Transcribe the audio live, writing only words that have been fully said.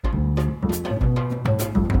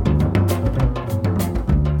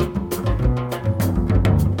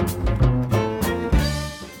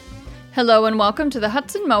Hello and welcome to the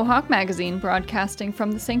Hudson Mohawk Magazine, broadcasting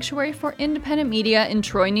from the Sanctuary for Independent Media in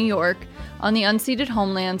Troy, New York, on the unceded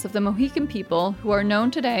homelands of the Mohican people who are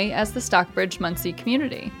known today as the Stockbridge-Munsee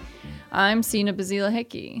community. I'm Sina Bazila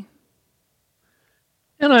Hickey.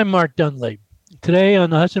 And I'm Mark Dunley. Today on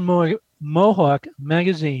the Hudson Mohawk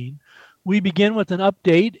Magazine, we begin with an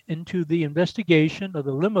update into the investigation of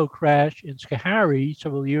the limo crash in Schoharie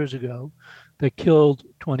several years ago that killed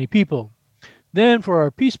 20 people. Then for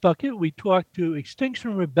our Peace Bucket, we talk to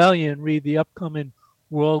Extinction Rebellion re the upcoming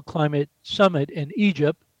World Climate Summit in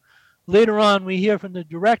Egypt. Later on, we hear from the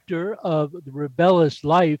director of The Rebellious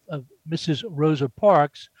Life of Mrs. Rosa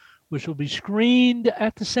Parks, which will be screened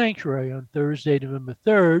at the Sanctuary on Thursday, November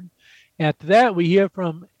 3rd. After that, we hear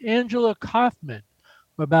from Angela Kaufman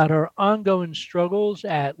about her ongoing struggles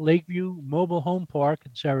at Lakeview Mobile Home Park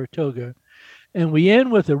in Saratoga. And we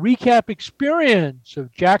end with a recap experience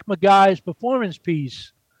of Jack McGuy's performance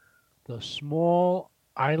piece, The Small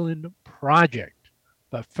Island Project.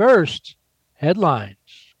 But first, headlines.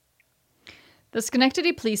 The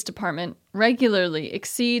Schenectady Police Department regularly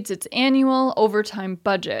exceeds its annual overtime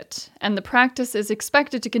budget, and the practice is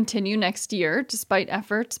expected to continue next year despite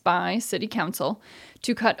efforts by City Council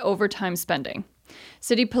to cut overtime spending.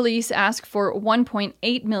 City Police ask for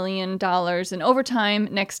 $1.8 million in overtime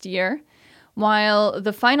next year. While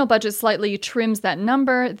the final budget slightly trims that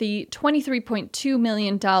number, the $23.2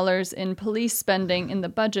 million in police spending in the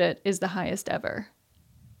budget is the highest ever.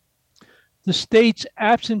 The state's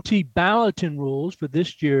absentee balloting rules for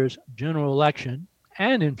this year's general election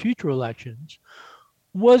and in future elections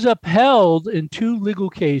was upheld in two legal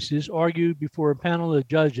cases argued before a panel of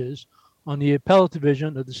judges on the appellate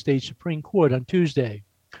division of the state Supreme Court on Tuesday.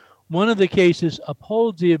 One of the cases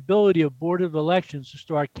upholds the ability of Board of Elections to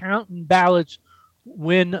start counting absentee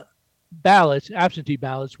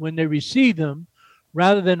ballots, when they receive them,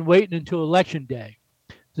 rather than waiting until Election Day.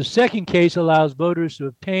 The second case allows voters to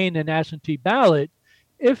obtain an absentee ballot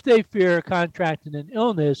if they fear contracting an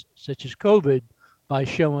illness, such as COVID, by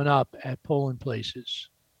showing up at polling places.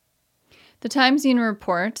 The Times-Union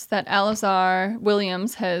reports that Alizar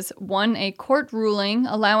Williams has won a court ruling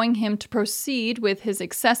allowing him to proceed with his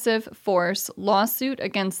excessive force lawsuit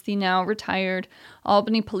against the now retired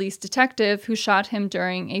Albany police detective who shot him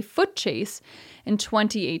during a foot chase in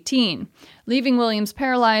 2018, leaving Williams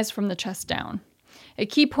paralyzed from the chest down. A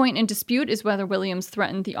key point in dispute is whether Williams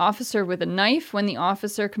threatened the officer with a knife when the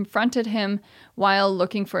officer confronted him while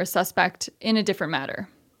looking for a suspect in a different matter.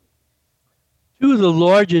 Two of the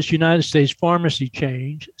largest United States pharmacy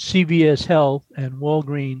chains, CVS Health and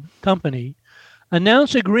Walgreens Company,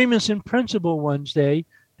 announced agreements in principle Wednesday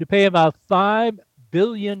to pay about $5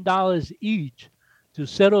 billion each to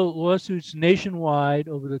settle lawsuits nationwide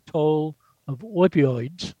over the toll of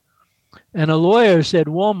opioids. And a lawyer said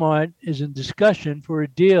Walmart is in discussion for a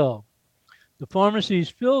deal. The pharmacies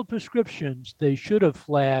filled prescriptions they should have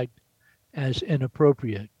flagged as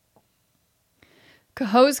inappropriate.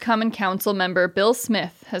 Cohoes Common Council member Bill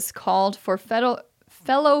Smith has called for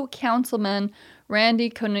fellow councilman Randy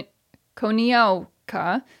Koniauka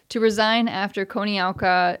to resign after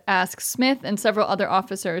Koniauka asked Smith and several other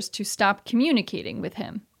officers to stop communicating with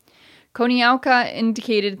him. Koniauka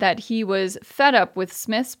indicated that he was fed up with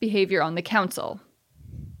Smith's behavior on the council.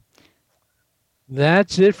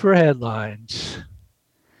 That's it for headlines.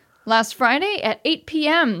 Last Friday at 8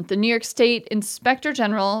 p.m., the New York State Inspector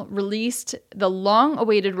General released the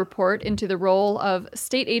long-awaited report into the role of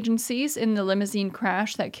state agencies in the limousine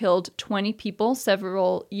crash that killed 20 people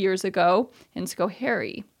several years ago in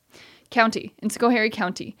Schoharie County.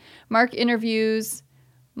 Mark interviews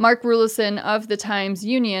Mark Rulison of the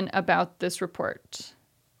Times-Union about this report.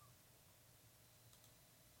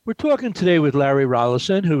 We're talking today with Larry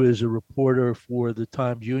Rollison, who is a reporter for the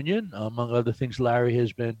Times-Union. Among other things, Larry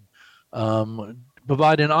has been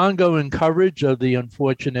providing ongoing coverage of the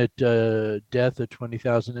unfortunate death of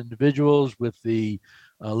 20,000 individuals with the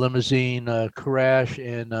limousine crash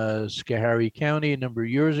in Schoharie County a number of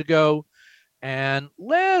years ago. And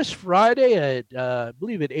last Friday, I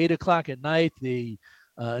believe at 8 o'clock at night, the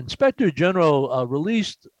Inspector General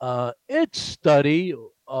released its study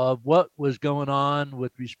of what was going on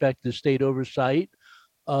with respect to state oversight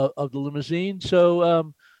of the limousine.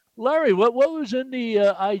 So, Larry, what was in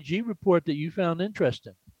the IG report that you found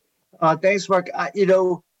interesting? Thanks, Mark.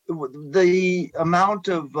 The amount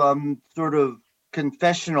of sort of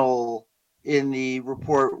confessional in the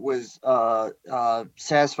report was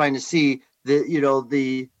satisfying to see.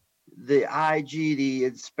 The IG, the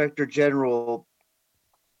Inspector General,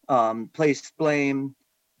 placed blame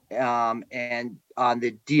and on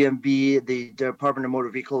the DMV, the Department of Motor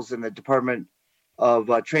Vehicles, and the Department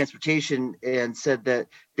transportation, and said that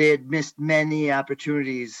they had missed many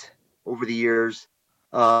opportunities over the years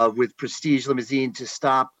with Prestige Limousine to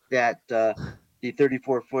stop that the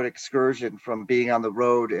 34-foot excursion from being on the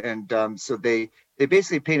road, and so they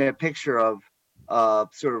basically painted a picture of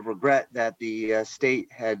sort of regret that the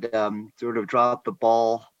state had sort of dropped the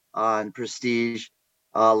ball on Prestige,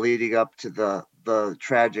 leading up to the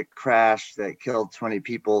tragic crash that killed 20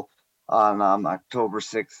 people on October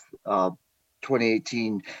 6th,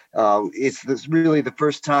 2018. It's really the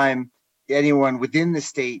first time anyone within the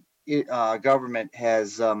state government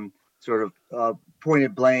has sort of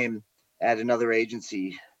pointed blame at another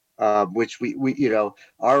agency, which we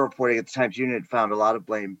our reporting at the Times Union found a lot of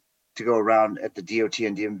blame to go around at the DOT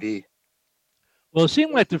and DMV. Well, it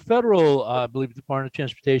seemed like the federal, I believe, Department of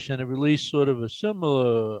Transportation had released sort of a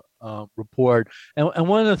similar report. And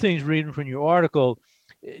one of the things reading from your article,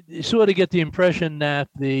 you sort of get the impression that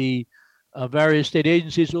the various state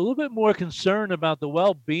agencies are a little bit more concerned about the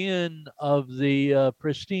well-being of the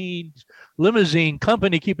Prestige Limousine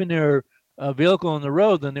company keeping their vehicle on the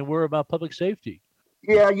road than they were about public safety.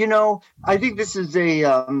 Yeah, I think this is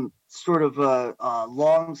a sort of a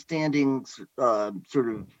long-standing sort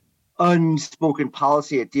of unspoken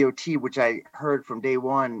policy at DOT, which I heard from day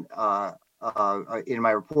one in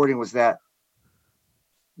my reporting, was that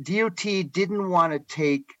DOT didn't want to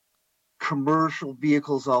take commercial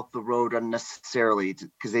vehicles off the road unnecessarily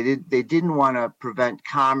because they didn't want to prevent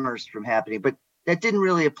commerce from happening. But that didn't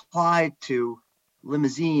really apply to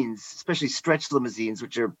limousines, especially stretch limousines,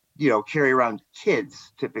 which are carry around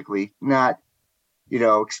kids typically, not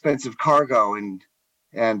expensive cargo and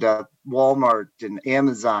Walmart and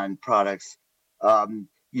Amazon products. But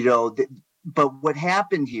what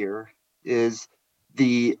happened here is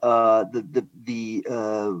the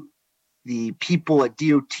people at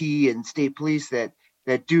DOT and state police that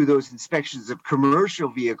do those inspections of commercial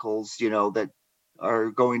vehicles, that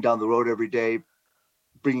are going down the road every day,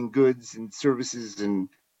 bringing goods and services and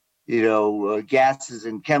gases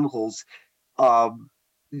and chemicals.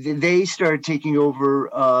 They started taking over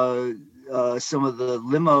some of the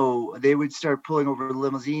limo. They would start pulling over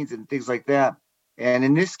limousines and things like that. And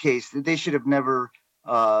in this case, they should have never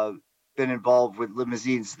been involved with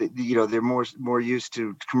limousines. They're more used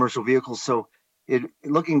to commercial vehicles. So,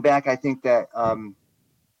 looking back, I think that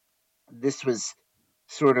this was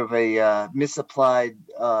sort of a misapplied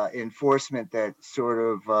enforcement that sort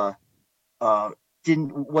of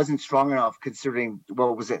wasn't strong enough considering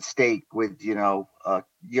what was at stake with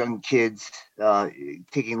young kids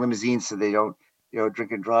taking limousines so they don't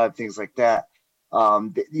drink and drive, things like that.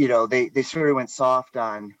 They sort of went soft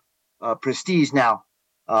on Prestige. Now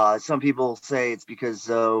some people say it's because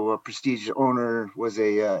a Prestige owner was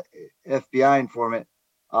a FBI informant,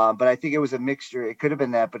 but I think it was a mixture. It could have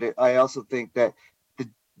been that, but I also think that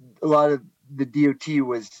a lot of the DOT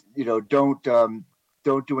was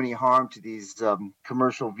don't do any harm to these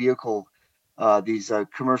commercial vehicle, these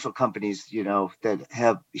commercial companies, that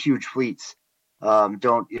have huge fleets.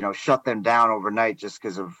 Don't, shut them down overnight just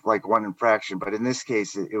because of like one infraction. But in this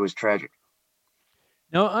case, it was tragic.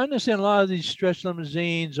 Now, I understand a lot of these stretch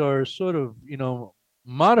limousines are sort of,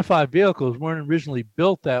 modified vehicles, weren't originally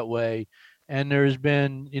built that way. And there's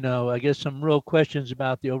been, I guess some real questions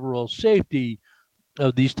about the overall safety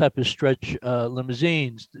of these type of stretch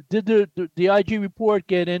limousines. Did the IG report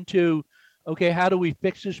get into, okay, how do we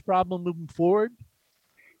fix this problem moving forward?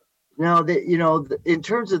 Now, in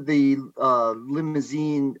terms of the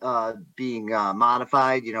limousine being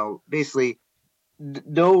modified, basically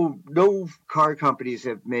no car companies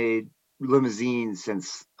have made limousines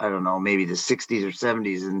since, I don't know, maybe the 60s or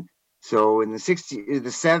 70s. And so in the 60s, the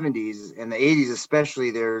 70s and the 80s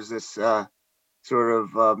especially, there's this sort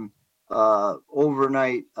of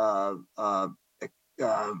overnight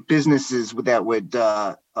businesses that would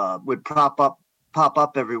pop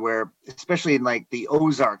up everywhere, especially in like the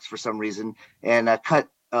Ozarks for some reason, and cut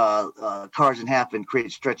cars in half and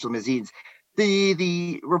create stretch limousines.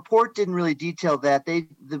 The report didn't really detail that. The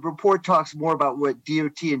report talks more about what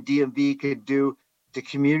DOT and DMV could do to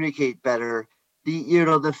communicate better.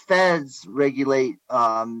 The feds regulate,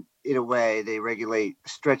 in a way, they regulate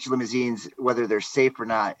stretch limousines, whether they're safe or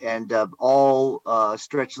not. And all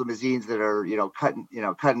stretch limousines that are,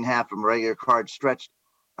 cut in half from regular cars stretched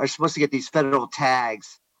are supposed to get these federal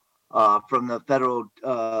tags from the federal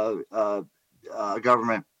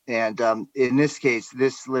government. And in this case,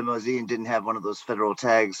 this limousine didn't have one of those federal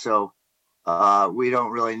tags. So we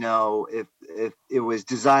don't really know if it was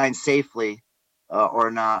designed safely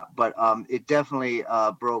or not, but it definitely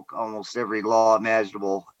broke almost every law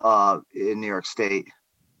imaginable in New York State.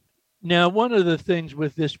 Now, one of the things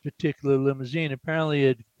with this particular limousine, apparently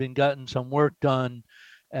it had been gotten some work done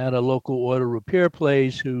at a local auto repair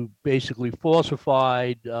place who basically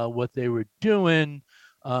falsified what they were doing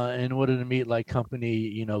in order to meet like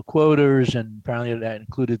company, quotas, and apparently that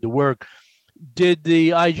included the work. Did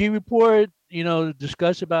the IG report,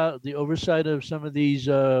 discuss about the oversight of some of these,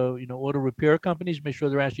 auto repair companies, make sure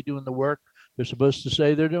they're actually doing the work they're supposed to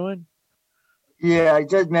say they're doing? Yeah, I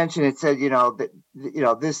did mention it said, that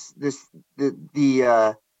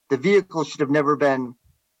the vehicle should have never been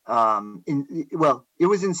it was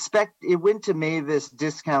it went to Mavis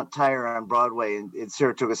Discount Tire on Broadway in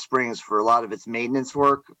Saratoga Springs for a lot of its maintenance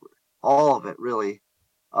work, all of it really.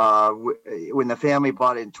 When the family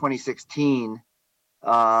bought it in 2016,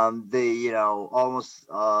 they almost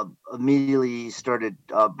immediately started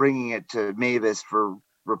bringing it to Mavis for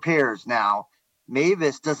repairs. Now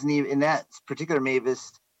Mavis doesn't even, in that particular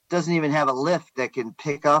Mavis, doesn't even have a lift that can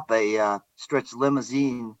pick up a stretch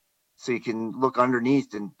limousine, so you can look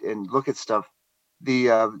underneath and look at stuff.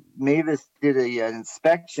 The Mavis did an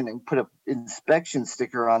inspection and put an inspection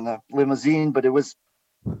sticker on the limousine, but it was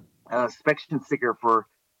an inspection sticker for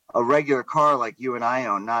a regular car like you and I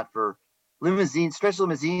own, not for limousines. Stretch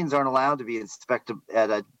limousines aren't allowed to be inspected at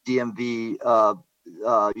a DMV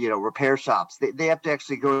repair shops. They have to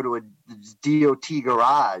actually go to a DOT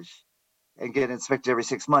garage and get inspected every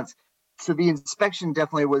 6 months. So the inspection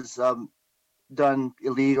definitely was done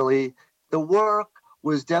illegally. The work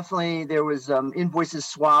was definitely, there was invoices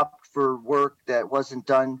swapped for work that wasn't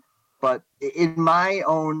done. But in my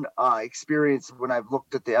own experience, when I've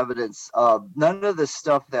looked at the evidence, none of the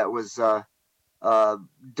stuff that was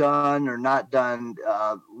done or not done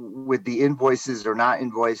with the invoices or not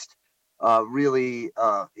invoiced really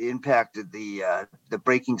impacted the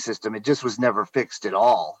braking system. It just was never fixed at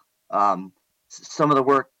all. Some of the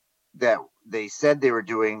work that they said they were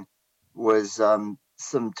doing was some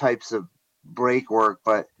types of brake work,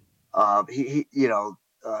 but the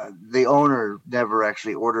owner never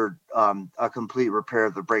actually ordered a complete repair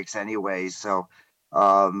of the brakes anyway. So,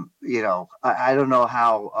 I don't know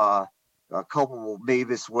how culpable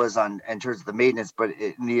Mavis was in terms of the maintenance, but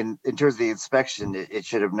in terms of the inspection, it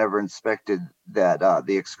should have never inspected that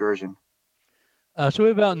the excursion. So we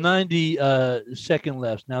have about 90 second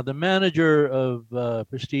left. Now, the manager of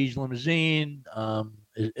Prestige Limousine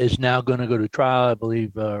is now going to go to trial, I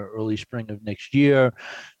believe, early spring of next year.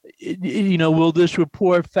 Will this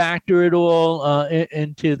report factor at all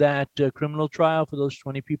into that criminal trial for those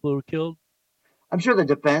 20 people who were killed? I'm sure the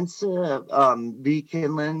defense, Lee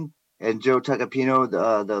Kinlan and Joe Tacopino,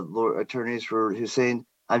 the attorneys for Hussein,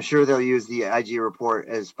 I'm sure they'll use the IG report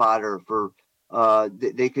as fodder for,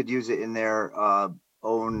 they could use it in their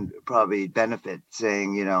own probably benefit,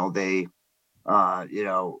 saying, they,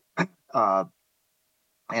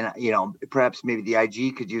 and, perhaps maybe the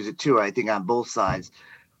IG could use it too, I think on both sides.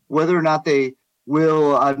 Whether or not they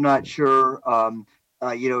will, I'm not sure.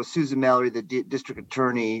 Susan Mallory, the district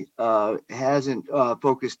attorney, hasn't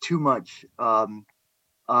focused too much on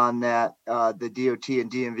that, the DOT and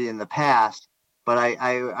DMV in the past. But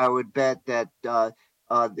I would bet that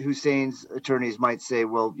Hussein's attorneys might say,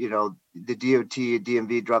 well, the DOT and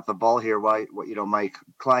DMV dropped the ball here. Why, my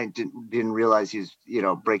client didn't realize he's,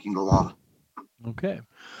 breaking the law. Okay.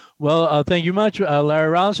 Well, thank you much,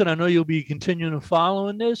 Larry Rollinson. I know you'll be continuing to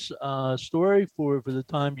following this story for the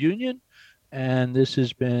Times-Union. And this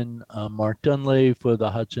has been Mark Dunlea for the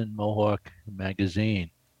Hudson Mohawk Magazine.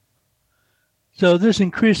 So this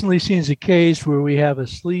increasingly seems a case where we have a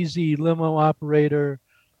sleazy limo operator,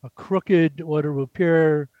 a crooked auto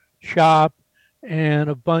repair shop, and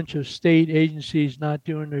a bunch of state agencies not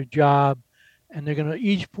doing their job. And they're going to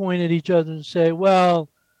each point at each other and say, well,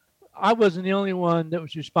 I wasn't the only one that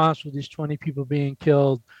was responsible for these 20 people being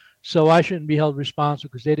killed, so I shouldn't be held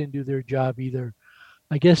responsible because they didn't do their job either.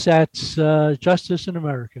 I guess that's justice in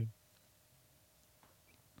America.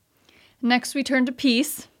 Next, we turn to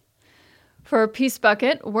peace. For Peace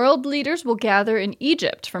Bucket, world leaders will gather in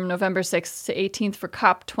Egypt from November 6th to 18th for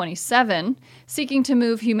COP27, seeking to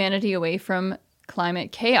move humanity away from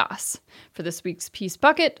climate chaos. For this week's Peace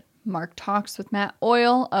Bucket, Mark talks with Matt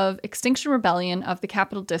Oil of Extinction Rebellion of the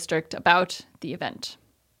Capital District about the event.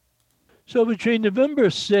 So between November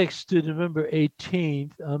 6th to November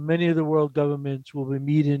 18th, many of the world governments will be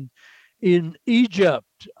meeting in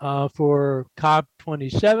Egypt for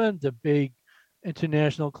COP27, the big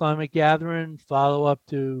international climate gathering, follow up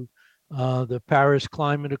to the Paris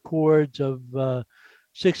Climate Accords of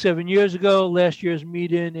 6-7 years ago. Last year's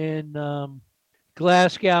meeting in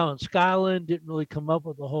Glasgow in Scotland didn't really come up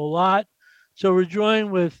with a whole lot. So we're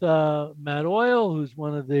joined with Matt Oil, who's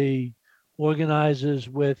one of the organizes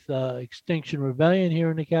with Extinction Rebellion here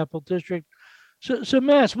in the Capital District. So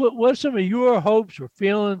Matt, what are some of your hopes or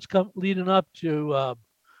feelings leading up to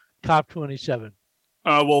COP27?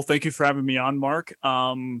 Well, thank you for having me on, Mark.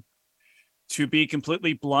 To be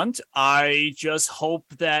completely blunt, I just hope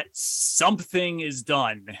that something is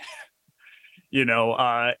done.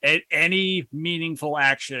 Any meaningful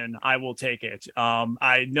action, I will take it.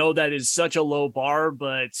 I know that is such a low bar,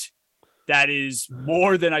 but that is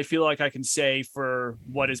more than I feel like I can say for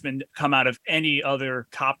what has been come out of any other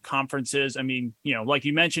COP conferences. I mean, like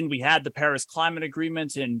you mentioned, we had the Paris Climate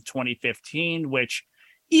Agreement in 2015, which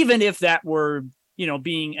even if that were,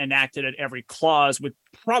 being enacted at every clause would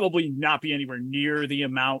probably not be anywhere near the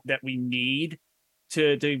amount that we need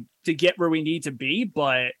to get where we need to be.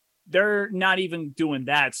 But they're not even doing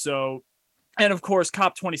that. So, and of course,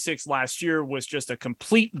 COP26 last year was just a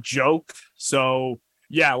complete joke. So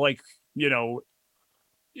yeah, we're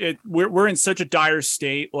in such a dire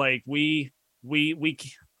state. Like we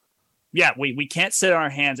can't sit on our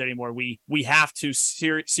hands anymore. We have to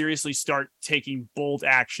seriously start taking bold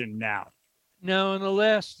action now. Now, in the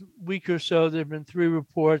last week or so, there have been 3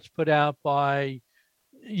 reports put out by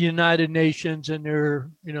United Nations and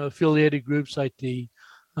their, affiliated groups like the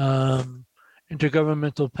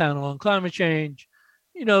Intergovernmental Panel on Climate Change,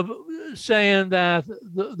 saying that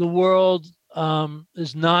the world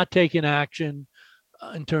is not taking action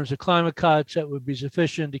in terms of climate cuts that would be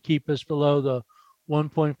sufficient to keep us below the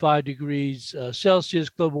 1.5 degrees Celsius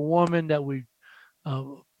global warming that we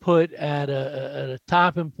put at a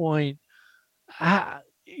topping point.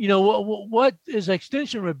 What is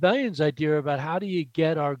Extinction Rebellion's idea about how do you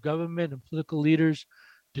get our government and political leaders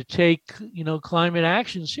to take, climate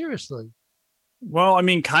action seriously? Well, I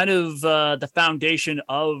mean, kind of the foundation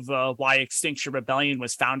of why Extinction Rebellion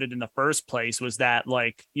was founded in the first place was that,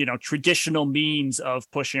 traditional means of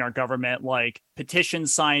pushing our government, like petition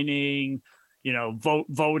signing,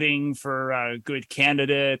 voting for good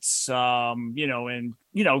candidates, and,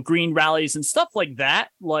 green rallies and stuff like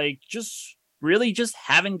that, just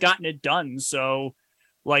haven't gotten it done. So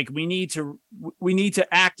we need to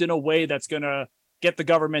act in a way that's going to get the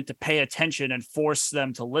government to pay attention and force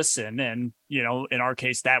them to listen. And, in our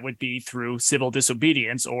case, that would be through civil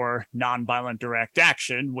disobedience or nonviolent direct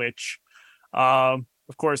action, which, of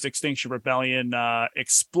course, Extinction Rebellion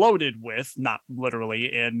exploded with, not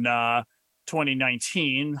literally, in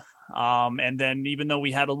 2019. And then even though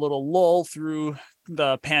we had a little lull through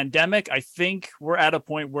the pandemic, I think we're at a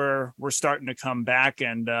point where we're starting to come back,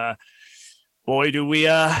 and boy, do we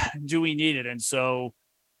need it. And so,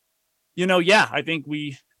 I think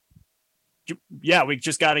we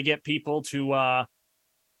just got to get people to,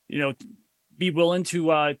 be willing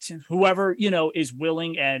to whoever, is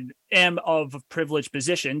willing and am of a privileged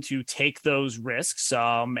position to take those risks.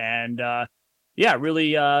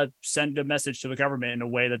 Really send a message to the government in a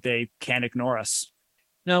way that they can't ignore us.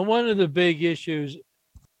 Now, one of the big issues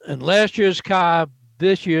in last year's COP,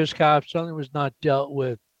 this year's COP, something was not dealt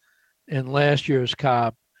with in last year's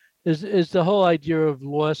COP, is the whole idea of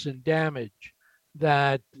loss and damage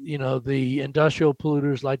that, the industrial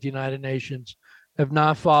polluters like the United Nations have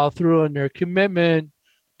not followed through on their commitment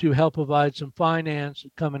to help provide some finance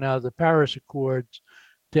coming out of the Paris Accords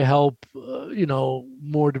to help,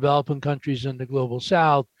 more developing countries in the global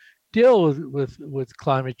South deal with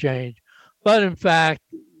climate change. But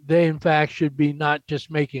they should be not just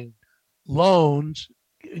making loans,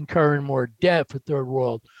 incurring more debt for third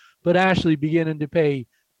world, but actually beginning to pay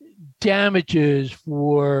damages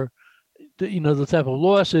for the type of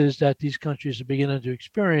losses that these countries are beginning to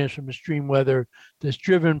experience from extreme weather that's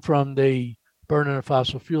driven from the burning of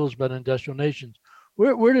fossil fuels by the industrial nations.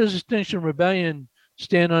 Where does Extinction Rebellion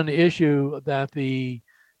stand on the issue that the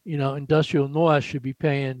industrial North should be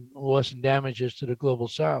paying loss and damages to the global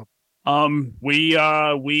South?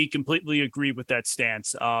 We completely agree with that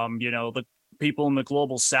stance. The people in the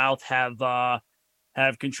global South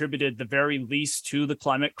have contributed the very least to the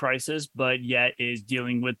climate crisis, but yet is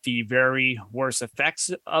dealing with the very worst effects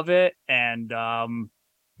of it. And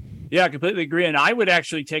I completely agree. And I would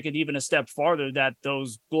actually take it even a step farther, that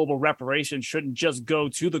those global reparations shouldn't just go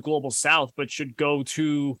to the global South, but should go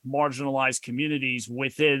to marginalized communities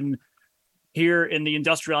within here in the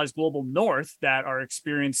industrialized global North that are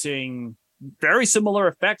experiencing very similar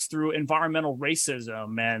effects through environmental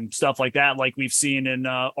racism and stuff like that, like we've seen in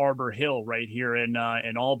Arbor Hill right here in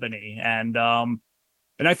Albany. And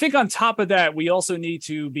I think on top of that, we also need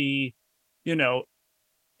to be, in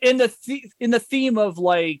the theme of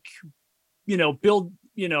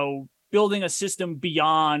building a system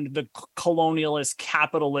beyond the colonialist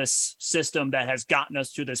capitalist system that has gotten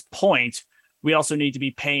us to this point. we also need to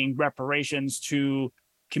be paying reparations to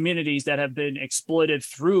communities that have been exploited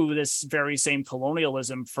through this very same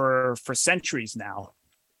colonialism for centuries now.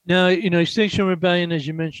 Now, Extinction Rebellion, as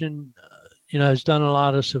you mentioned, has done a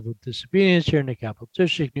lot of civil disobedience here in the Capital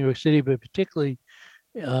District, New York City, but particularly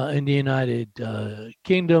in the United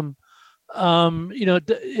Kingdom.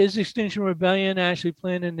 Is Extinction Rebellion actually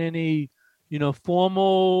planning any,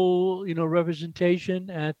 formal, representation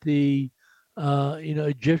at the,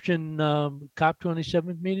 Egyptian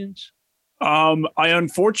COP27 meetings? I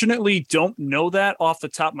unfortunately don't know that off the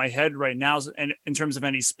top of my head right now, and in terms of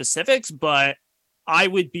any specifics, but I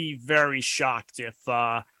would be very shocked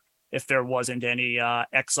if there wasn't any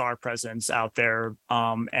XR presence out there.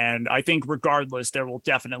 And I think regardless, there will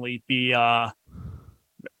definitely be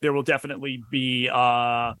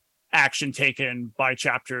action taken by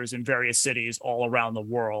chapters in various cities all around the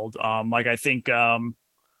world. I think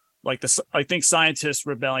Scientist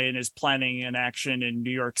Rebellion is planning an action in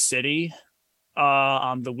New York City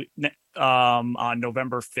on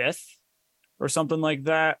November 5th or something like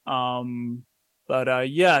that.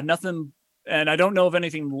 Yeah, nothing. And I don't know of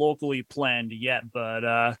anything locally planned yet,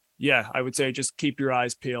 but yeah, I would say just keep your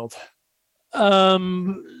eyes peeled. So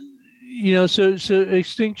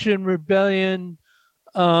Extinction Rebellion,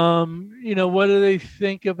 what do they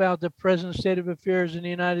think about the present state of affairs in the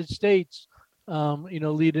United States,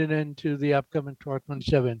 leading into the upcoming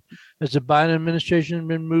COP27? Has the Biden administration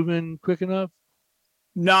been moving quick enough?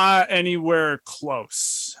 Not anywhere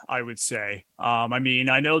close, I would say. I mean,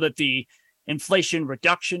 I know that the Inflation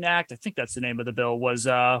Reduction Act, I think that's the name of the bill, was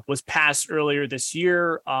passed earlier this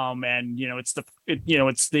year. And it's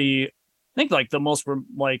the I think like the most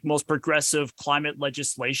progressive climate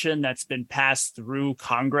legislation that's been passed through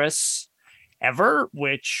Congress ever,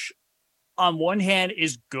 which on one hand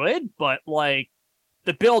is good, but like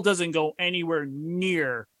the bill doesn't go anywhere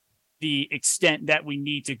near the extent that we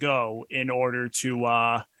need to go in order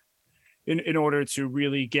to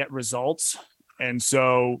really get results. And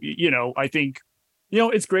so, I think,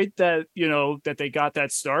 it's great that, that they got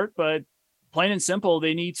that start, but plain and simple,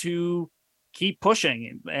 they need to keep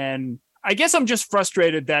pushing. And I guess I'm just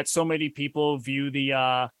frustrated that so many people view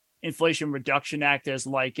the Inflation Reduction Act as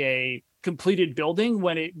like a completed building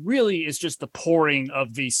when it really is just the pouring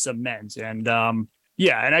of the cement. And and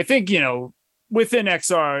I think, within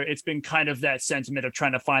XR, it's been kind of that sentiment of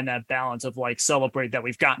trying to find that balance of like celebrate that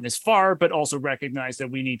we've gotten this far, but also recognize that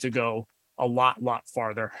we need to go a lot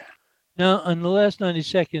farther. Now, in the last 90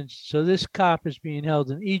 seconds, so this COP is being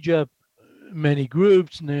held in Egypt. Many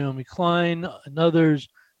groups, Naomi Klein and others,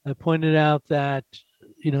 have pointed out that,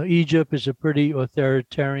 Egypt is a pretty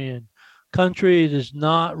authoritarian country. It does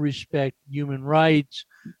not respect human rights.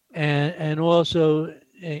 And also,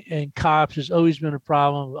 in COPs, has always been a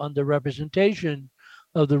problem of underrepresentation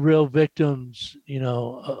of the real victims,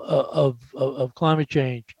 of climate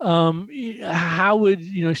change. How would,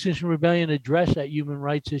 Extinction Rebellion address that human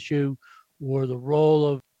rights issue, or the role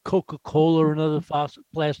of Coca-Cola or another fossil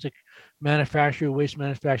plastic manufacturer, waste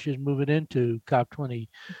manufacturers moving into COP27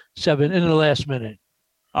 in the last minute?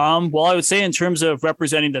 Well, I would say in terms of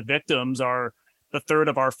representing the victims, the third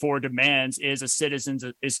of our 4 demands is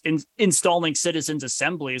installing citizens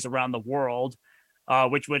assemblies around the world,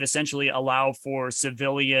 which would essentially allow for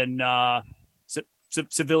civilian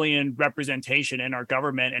representation in our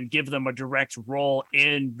government and give them a direct role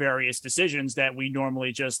in various decisions that we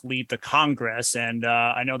normally just leave to Congress. And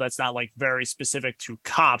I know that's not like very specific to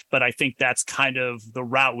COP, but I think that's kind of the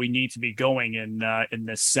route we need to be going in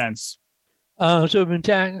this sense. So we've been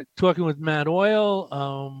talking with Matt Oil,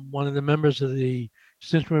 one of the members of the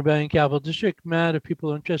Extinction Rebellion Capital District. Matt, if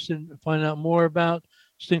people are interested in finding out more about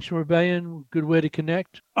Extinction Rebellion, good way to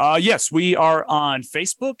connect? Yes, we are on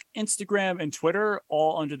Facebook, Instagram, and Twitter,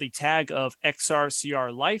 all under the tag of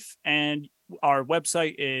XRCR Life. And our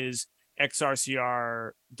website is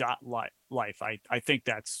xrcr.life. I think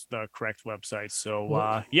that's the correct website.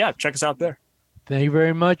 So, check us out there. Thank you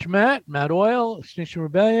very much, Matt. Matt Oil, Extinction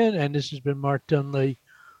Rebellion. And this has been Mark Dunley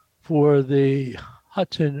for the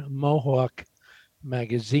Hudson Mohawk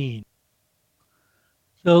magazine.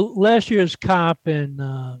 So last year's COP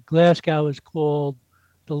in Glasgow was called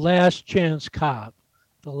the Last Chance COP,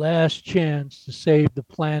 the last chance to save the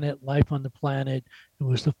planet, life on the planet. It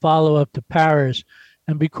was the follow-up to Paris.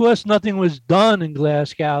 And because nothing was done in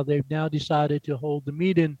Glasgow, they've now decided to hold the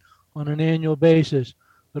meeting on an annual basis.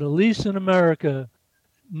 But at least in America,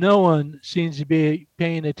 no one seems to be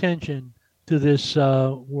paying attention to this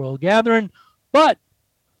world gathering. But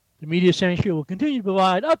the Media Sanctuary will continue to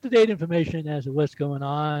provide up-to-date information as to what's going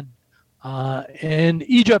on in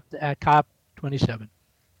Egypt at COP27.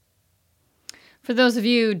 For those of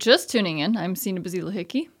you just tuning in, I'm Sina Bazila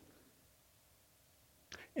Hickey.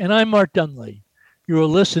 And I'm Mark Dunley. You're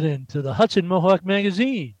listening to the Hudson Mohawk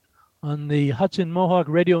Magazine on the Hudson Mohawk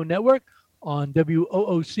Radio Network on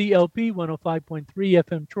WOOCLP 105.3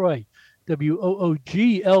 FM Troy,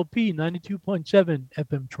 WOOGLP 92.7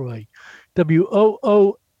 FM Troy, WOOSLP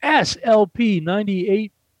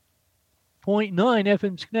 98.9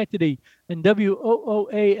 FM Schenectady, and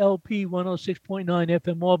WOOALP 106.9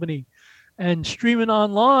 FM Albany, and streaming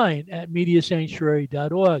online at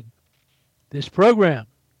mediasanctuary.org. This program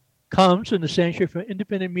comes from the Sanctuary for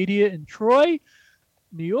Independent Media in Troy,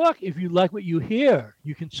 New York. If you like what you hear,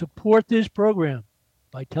 you can support this program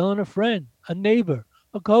by telling a friend, a neighbor,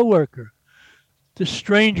 a coworker, the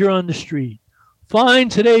stranger on the street. Find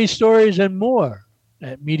today's stories and more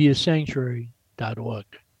at mediasanctuary.org.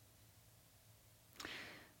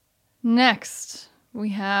 Next, we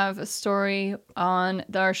have a story on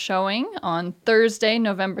our showing on Thursday,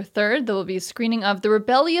 November 3rd. There will be a screening of The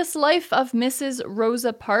Rebellious Life of Mrs.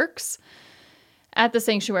 Rosa Parks at the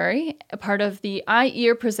Sanctuary, a part of the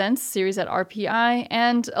iEar Presents series at RPI,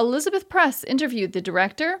 and Elizabeth Press interviewed the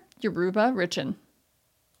director, Yoruba Richin.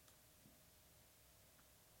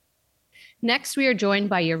 Next, we are joined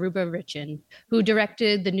by Yoruba Richin, who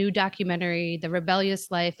directed the new documentary, The Rebellious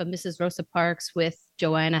Life of Mrs. Rosa Parks with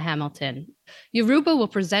Joanna Hamilton. Yoruba will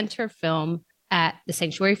present her film at the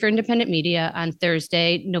Sanctuary for Independent Media on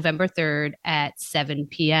Thursday, November 3rd at 7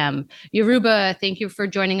 p.m. Yoruba, thank you for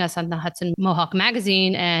joining us on the Hudson Mohawk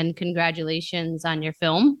Magazine, and congratulations on your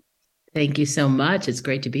film. Thank you so much. It's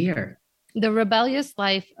great to be here. The Rebellious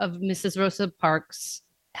Life of Mrs. Rosa Parks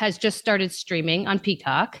has just started streaming on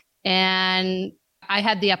Peacock, and I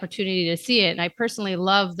had the opportunity to see it. And I personally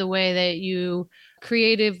love the way that you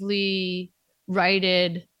creatively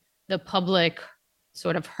righted the public,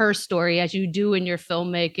 sort of her story, as you do in your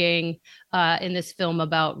filmmaking in this film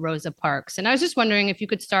about Rosa Parks. And I was just wondering if you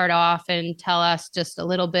could start off and tell us just a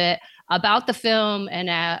little bit about the film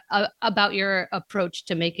and about your approach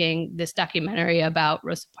to making this documentary about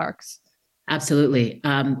Rosa Parks. Absolutely.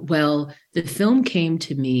 Well, the film came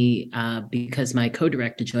to me because my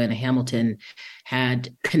co-director, Joanna Hamilton, had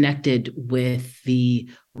connected with the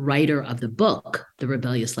writer of the book, The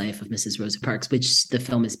Rebellious Life of Mrs. Rosa Parks, which the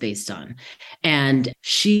film is based on. And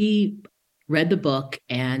she read the book,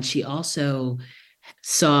 and she also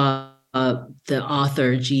saw the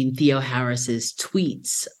author, Jean Theoharis's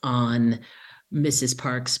tweets on Mrs.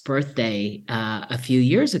 Parks' birthday a few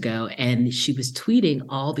years ago, and she was tweeting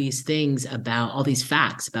all these things about all these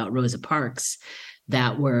facts about Rosa Parks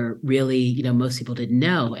that were really, most people didn't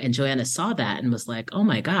know. And Joanna saw that and was like, "Oh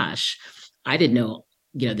my gosh, I didn't know,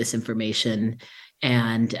 this information."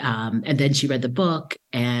 And then she read the book,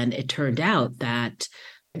 and it turned out that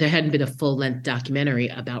there hadn't been a full-length documentary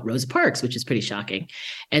about Rosa Parks, which is pretty shocking.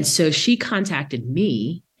 And so she contacted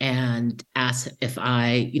me and asked if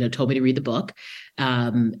I, told me to read the book.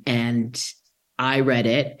 And I read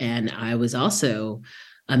it, and I was also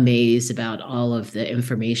amazed about all of the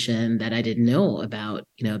information that I didn't know about,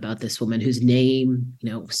 about this woman whose name,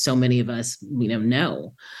 so many of us,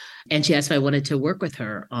 know. And she asked if I wanted to work with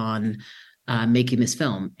her on making this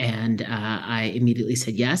film. And I immediately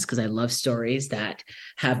said yes, because I love stories that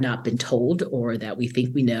have not been told or that we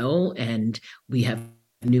think we know, and we have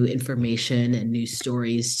new information and new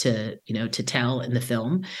stories to tell in the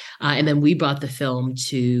film. And then we brought the film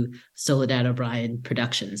to Soledad O'Brien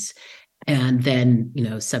Productions. And then,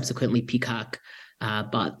 subsequently Peacock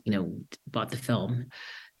bought the film.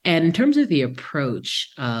 And in terms of the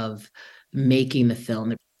approach of making the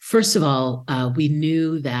film, first of all, we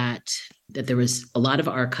knew that there was a lot of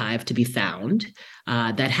archive to be found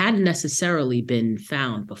that hadn't necessarily been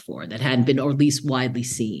found before, that hadn't been, or at least widely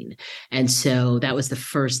seen. And so that was the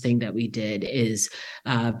first thing that we did, is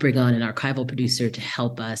bring on an archival producer to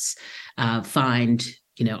help us find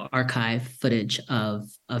archive footage of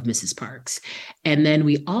Mrs. Parks. And then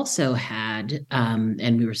we also had,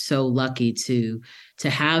 and we were so lucky to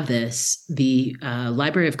have this, the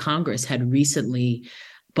Library of Congress had recently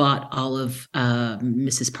bought all of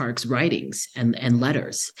Mrs. Parks' writings and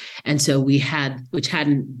letters. And so we had, which had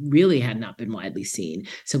not been widely seen.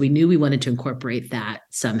 So we knew we wanted to incorporate that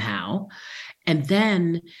somehow. And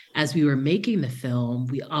then as we were making the film,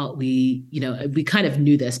 we kind of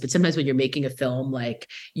knew this, but sometimes when you're making a film, like,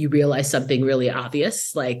 you realize something really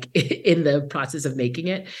obvious, like in the process of making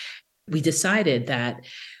it, we decided that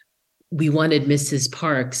we wanted Mrs.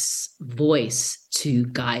 Parks' voice to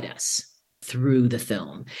guide us through the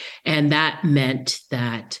film. And that meant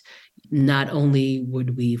that not only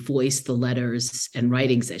would we voice the letters and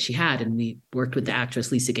writings that she had, and we worked with the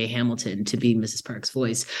actress Lisa Gay Hamilton to be Mrs. Parks'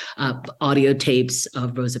 voice, audio tapes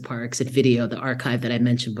of Rosa Parks and video, the archive that I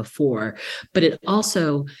mentioned before, but it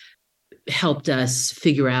also helped us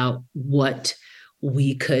figure out what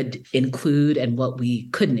we could include and what we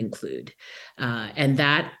couldn't include. And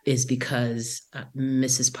that is because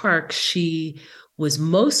Mrs. Parks, she was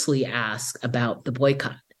mostly asked about the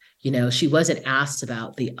boycott. She wasn't asked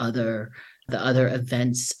about the other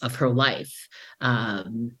events of her life.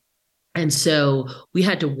 And so we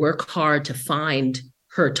had to work hard to find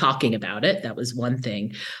her talking about it. That was one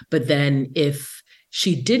thing. But then if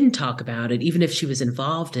she didn't talk about it, even if she was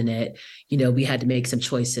involved in it, we had to make some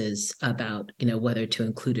choices about, whether to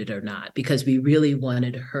include it or not, because we really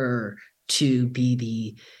wanted her to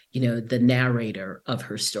be the narrator of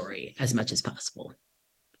her story as much as possible.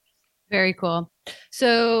 Very cool.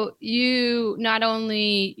 So you not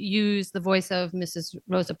only use the voice of Mrs.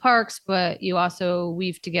 Rosa Parks, but you also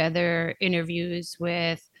weave together interviews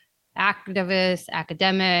with activists,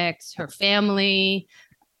 academics, her family.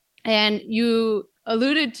 And you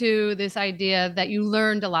alluded to this idea that you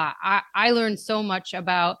learned a lot. I learned so much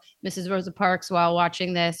about Mrs. Rosa Parks while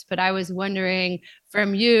watching this, but I was wondering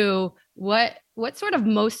from you, what sort of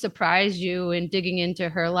most surprised you in digging into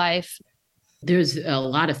her life? There's a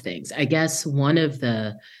lot of things. I guess one of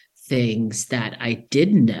the things that I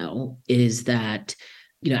didn't know is that,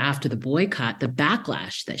 after the boycott, the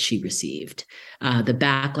backlash that she received, the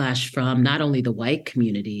backlash from not only the white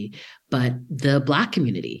community, but the Black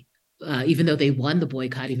community. Even though they won the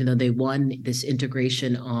boycott, even though they won this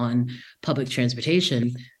integration on public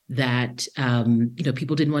transportation, that,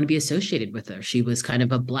 people didn't want to be associated with her. She was kind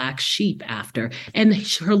of a black sheep after, and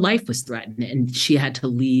her life was threatened, and she had to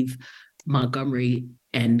leave Montgomery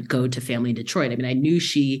and go to family in Detroit. I mean, I knew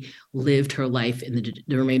she lived her life in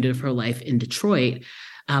the remainder of her life in Detroit,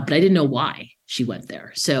 but I didn't know why she went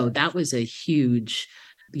there. So that was a huge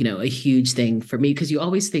thing for me, because you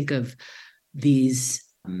always think of these,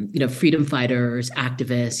 freedom fighters,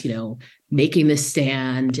 activists, making this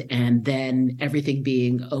stand and then everything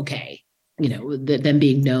being okay, them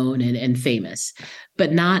being known and famous,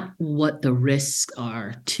 but not what the risks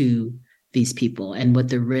are to these people and what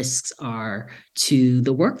the risks are to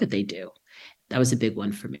the work that they do. That was a big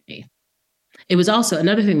one for me. It was also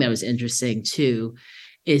another thing that was interesting too,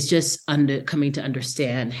 is just coming to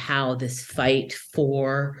understand how this fight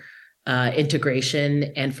for integration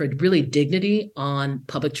and for really dignity on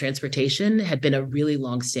public transportation had been a really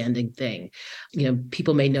longstanding thing.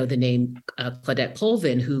 People may know the name Claudette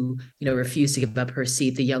Colvin, who, refused to give up her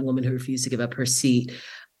seat, the young woman who refused to give up her seat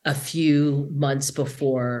a few months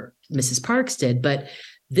before Mrs. Parks did. But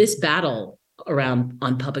this battle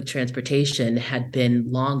on public transportation had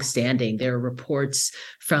been longstanding. There are reports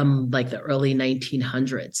from like the early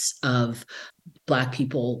 1900s of Black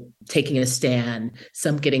people taking a stand,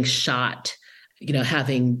 some getting shot,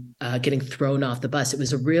 getting thrown off the bus. It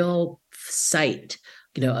was a real site,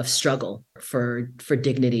 of struggle for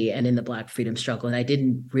dignity and in the Black freedom struggle. And I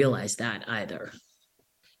didn't realize that either.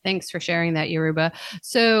 Thanks for sharing that, Yoruba.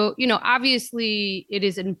 So, obviously it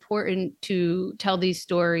is important to tell these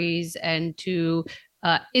stories and to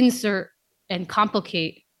insert and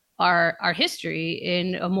complicate our history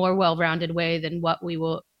in a more well-rounded way than what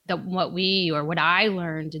I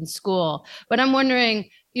learned in school. But I'm wondering,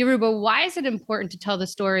 Yoruba, why is it important to tell the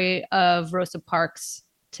story of Rosa Parks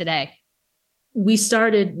today? We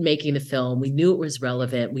started making the film. We knew it was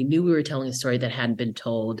relevant. We knew we were telling a story that hadn't been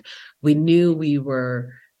told. We knew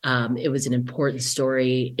it was an important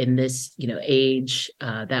story in this, age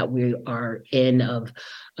that we are in of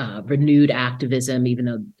renewed activism, even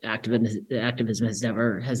though activism has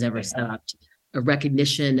never stopped. A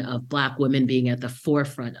recognition of Black women being at the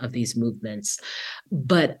forefront of these movements.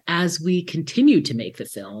 But as we continued to make the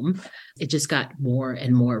film, it just got more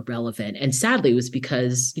and more relevant. And sadly, it was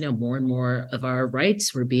because, more and more of our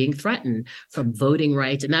rights were being threatened, from voting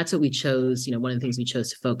rights. And that's what we chose. One of the things we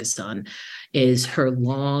chose to focus on is her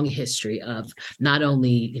long history of not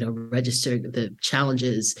only, registering the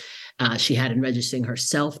challenges she had in registering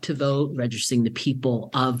herself to vote, registering the people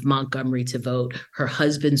of Montgomery to vote, her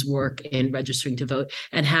husband's work in registering to vote,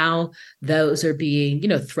 and how those are being,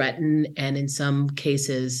 threatened and in some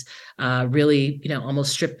cases really,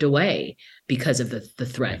 almost stripped away because of the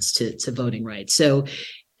threats to voting rights. So,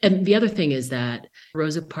 and the other thing is that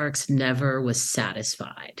Rosa Parks never was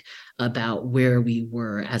satisfied about where we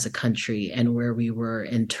were as a country and where we were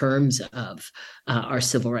in terms of our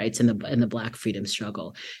civil rights and the Black freedom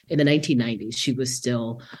struggle. In the 1990s, she was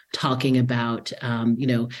still talking about,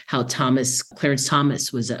 how Clarence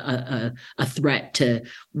Thomas was a threat to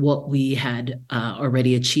what we had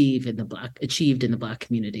already achieved in the Black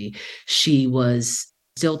community. She was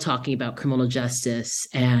still talking about criminal justice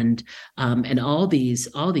and all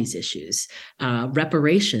these issues.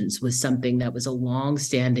 Reparations was something that was a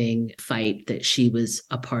long-standing fight that she was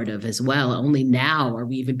a part of as well. Only now are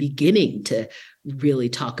we even beginning to really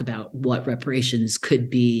talk about what reparations could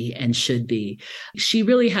be and should be. She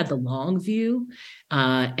really had the long view,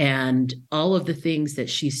 and all of the things that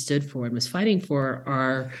she stood for and was fighting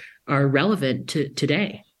for are relevant to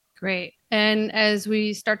today. Great. And as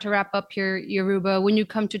we start to wrap up here, Yoruba, when you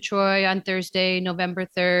come to Troy on Thursday, November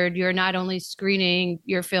 3rd, you're not only screening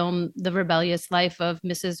your film, The Rebellious Life of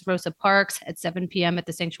Mrs. Rosa Parks at 7 p.m. at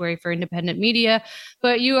the Sanctuary for Independent Media,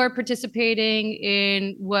 but you are participating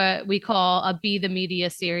in what we call a Be the Media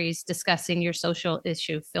series discussing your social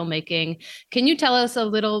issue filmmaking. Can you tell us a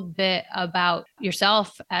little bit about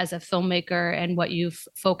yourself as a filmmaker and what you've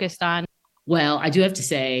focused on? Well, I do have to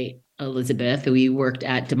say, Elizabeth, we worked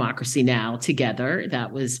at Democracy Now! Together.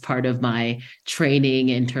 That was part of my training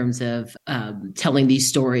in terms of telling these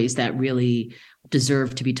stories that really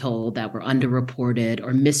deserve to be told, that were underreported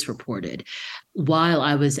or misreported. While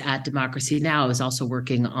I was at Democracy Now!, I was also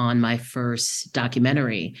working on my first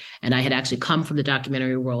documentary. And I had actually come from the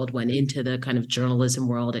documentary world, went into the kind of journalism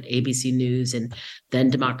world at ABC News and then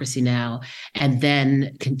Democracy Now!, and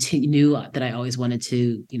then knew that I always wanted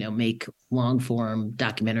to, make long form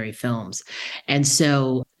documentary films. And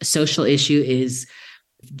so social issue is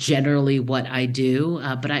generally what I do,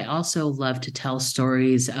 but I also love to tell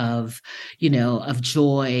stories of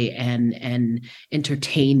joy and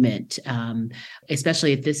entertainment.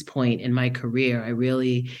 Especially at this point in my career, I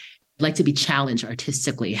really like to be challenged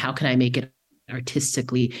artistically. How can I make it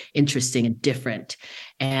artistically interesting and different?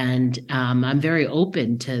 And I'm very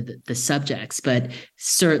open to the subjects, but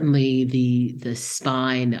certainly the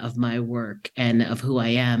spine of my work and of who I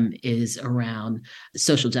am is around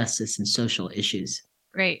social justice and social issues.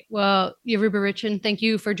 Great. Well, Yoruba Richin, thank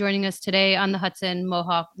you for joining us today on the Hudson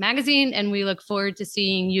Mohawk Magazine, and we look forward to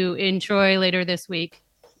seeing you in Troy later this week.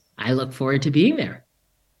 I look forward to being there.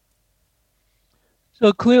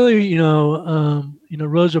 So clearly,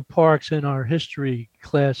 Rosa Parks in our history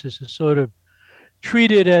classes is sort of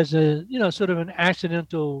treated as a, sort of an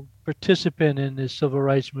accidental participant in the civil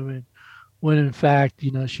rights movement, when in fact,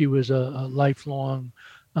 she was a lifelong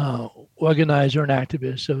organizer and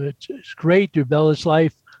activist. So it's great. The Rebellious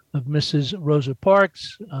Life of Mrs. Rosa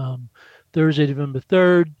Parks, Thursday, November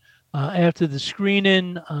 3rd. After the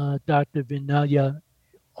screening, Dr. Vinaya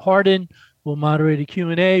Hardin will moderate a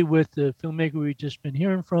Q&A with the filmmaker we've just been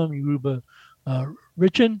hearing from, Yoruba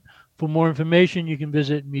Richin. For more information, you can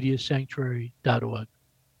visit mediasanctuary.org.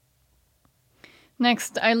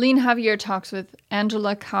 Next, Eileen Javier talks with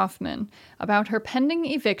Angela Kaufman about her pending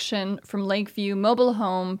eviction from Lakeview Mobile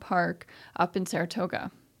Home Park up in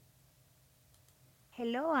Saratoga.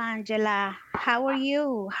 Hello, Angela. How are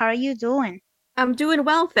you? How are you doing? I'm doing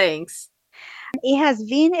well, thanks. It has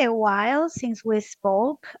been a while since we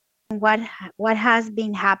spoke. What has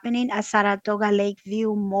been happening at Saratoga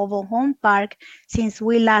Lakeview Mobile Home Park since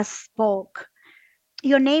we last spoke?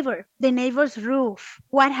 The neighbor's roof.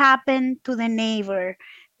 What happened to the neighbor?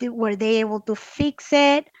 Were they able to fix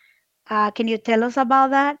it? Can you tell us about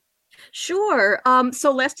that? Sure.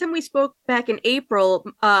 So last time we spoke back in April,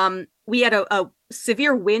 we had a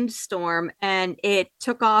severe windstorm and it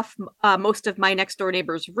took off most of my next door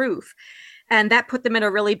neighbor's roof. And that put them in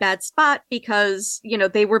a really bad spot because,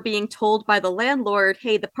 they were being told by the landlord,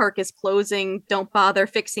 hey, the park is closing, don't bother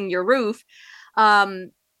fixing your roof.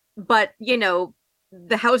 But,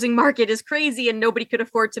 the housing market is crazy and nobody could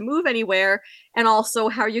afford to move anywhere. And also,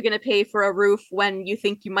 how are you going to pay for a roof when you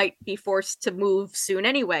think you might be forced to move soon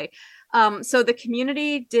anyway? So the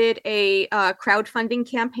community did a crowdfunding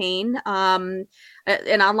campaign, an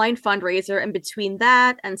online fundraiser, and between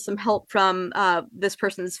that and some help from this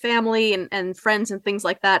person's family and friends and things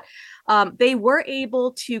like that, they were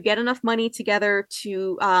able to get enough money together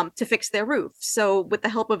to fix their roof. So with the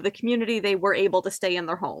help of the community, they were able to stay in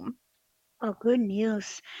their home. Oh, good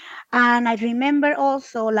news. And I remember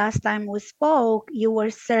also last time we spoke, you were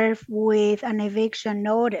served with an eviction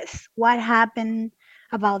notice. What happened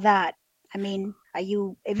about that? I mean, are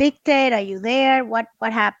you evicted? Are you there? What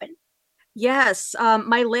happened? Yes,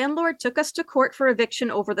 my landlord took us to court for eviction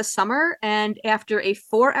over the summer, and after a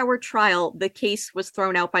 4-hour trial, the case was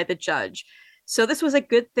thrown out by the judge. So this was a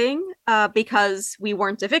good thing because we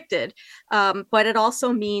weren't evicted. But it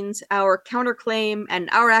also means our counterclaim and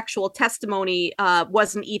our actual testimony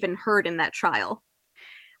wasn't even heard in that trial.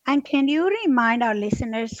 And can you remind our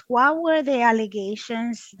listeners what were the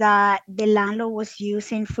allegations that the landlord was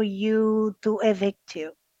using for you to evict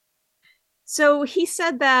you? So he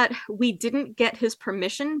said that we didn't get his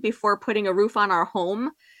permission before putting a roof on our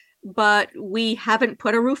home, but we haven't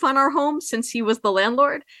put a roof on our home since he was the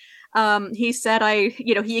landlord. He said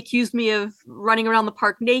he accused me of running around the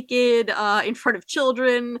park naked in front of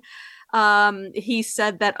children. He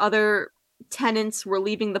said that other tenants were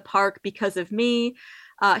leaving the park because of me.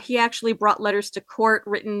 He actually brought letters to court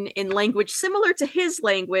written in language similar to his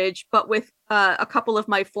language, but with a couple of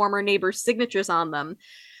my former neighbors' signatures on them.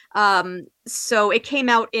 So it came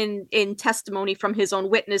out in testimony from his own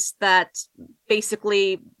witness that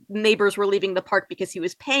basically neighbors were leaving the park because he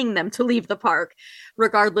was paying them to leave the park,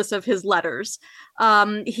 regardless of his letters.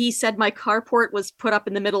 He said my carport was put up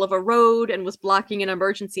in the middle of a road and was blocking an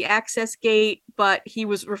emergency access gate, but he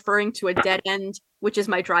was referring to a dead end, which is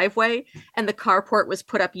my driveway, and the carport was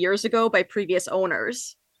put up years ago by previous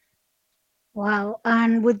owners. Wow.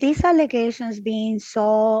 And with these allegations being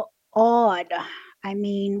so odd, I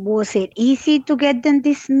mean, was it easy to get them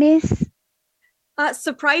dismissed?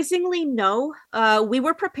 Surprisingly, no. We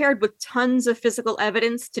were prepared with tons of physical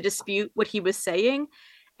evidence to dispute what he was saying,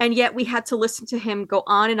 and yet we had to listen to him go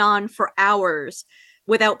on and on for hours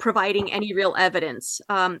without providing any real evidence.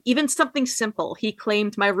 Even something simple. He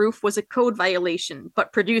claimed my roof was a code violation,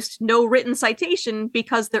 but produced no written citation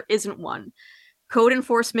because there isn't one. Code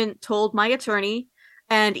enforcement told my attorney,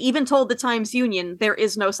 and even told the Times-Union there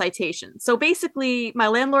is no citation. So basically, my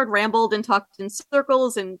landlord rambled and talked in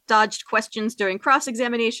circles and dodged questions during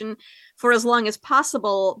cross-examination for as long as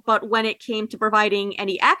possible, but when it came to providing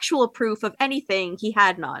any actual proof of anything, he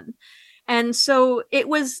had none. And so it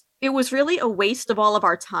was really a waste of all of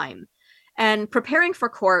our time. And preparing for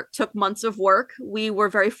court took months of work. We were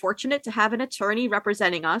very fortunate to have an attorney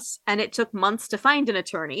representing us, and it took months to find an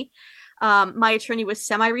attorney. My attorney was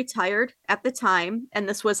semi-retired at the time, and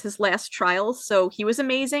this was his last trial, so he was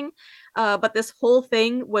amazing. But this whole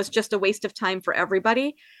thing was just a waste of time for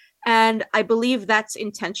everybody. And I believe that's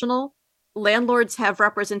intentional. Landlords have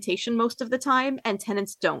representation most of the time, and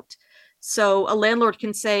tenants don't. So a landlord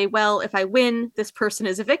can say, well, if I win, this person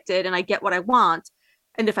is evicted and I get what I want.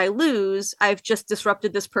 And if I lose, I've just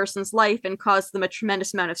disrupted this person's life and caused them a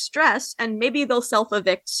tremendous amount of stress, and maybe they'll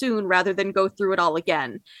self-evict soon rather than go through it all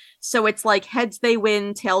again. So it's like heads they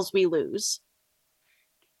win, tails we lose.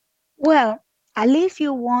 Well, at least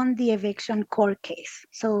you won the eviction court case.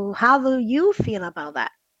 So how do you feel about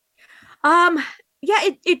that? Yeah,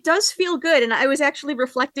 it does feel good. And I was actually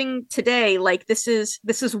reflecting today, like this is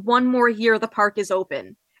one more year the park is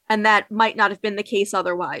open. And that might not have been the case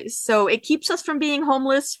otherwise. So it keeps us from being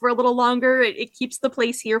homeless for a little longer. It keeps the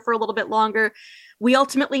place here for a little bit longer. We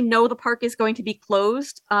ultimately know the park is going to be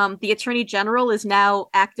closed. The Attorney General is now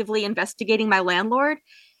actively investigating my landlord,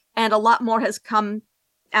 and a lot more has come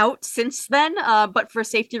out since then. But for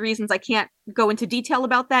safety reasons, I can't go into detail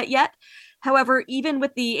about that yet. However, even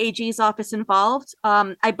with the AG's office involved,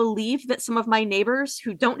 I believe that some of my neighbors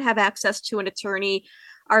who don't have access to an attorney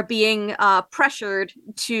are being pressured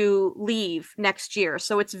to leave next year.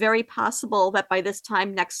 So it's very possible that by this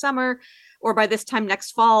time next summer or by this time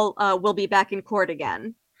next fall, we'll be back in court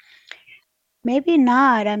again. Maybe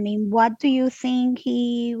not. I mean, what do you think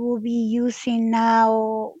he will be using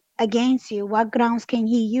now against you? What grounds can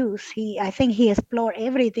he use? I think he explored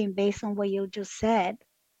everything based on what you just said.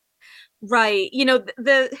 Right. You know,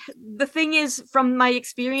 the thing is, from my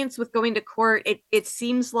experience with going to court, it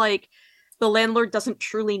seems like the landlord doesn't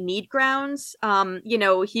truly need grounds.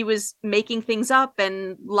 He was making things up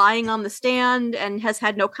and lying on the stand and has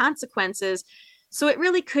had no consequences. So it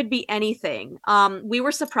really could be anything. We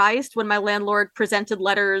were surprised when my landlord presented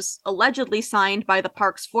letters allegedly signed by the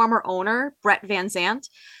park's former owner, Brett Van Zandt,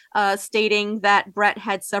 stating that Brett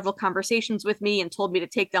had several conversations with me and told me to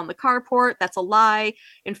take down the carport. That's a lie.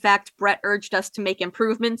 In fact, Brett urged us to make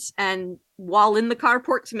improvements and wall in the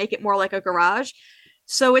carport to make it more like a garage.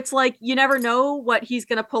 So it's like, you never know what he's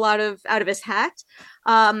going to pull out of his hat.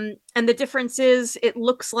 And the difference is, it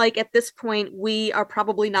looks like at this point, we are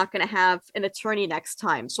probably not going to have an attorney next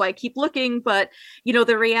time. So I keep looking, but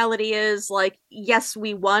the reality is, like, yes,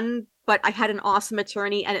 we won, but I had an awesome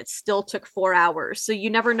attorney and it still took 4 hours. So you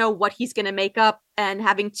never know what he's going to make up, and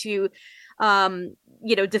having to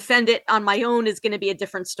defend it on my own is going to be a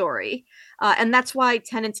different story. And that's why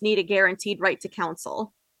tenants need a guaranteed right to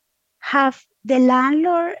counsel. Have the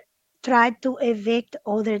landlord tried to evict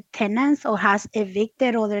other tenants or has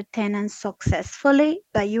evicted other tenants successfully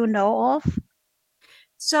that you know of?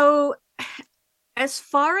 So, as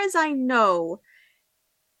far as I know,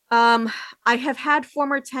 I have had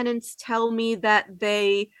former tenants tell me that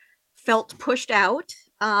they felt pushed out,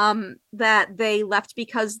 that they left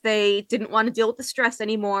because they didn't want to deal with the stress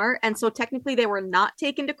anymore. And so technically they were not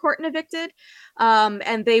taken to court and evicted.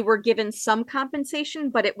 And they were given some compensation,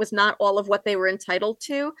 but it was not all of what they were entitled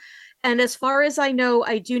to. And as far as I know,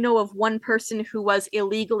 I do know of one person who was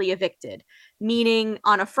illegally evicted, meaning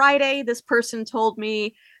on a Friday, this person told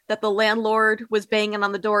me that the landlord was banging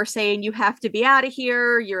on the door saying, you have to be out of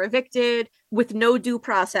here, you're evicted, with no due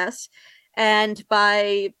process. And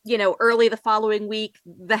by, early the following week,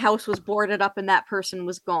 the house was boarded up and that person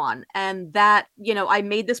was gone. And that, I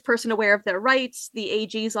made this person aware of their rights. The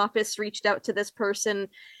AG's office reached out to this person.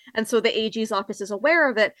 And so the AG's office is aware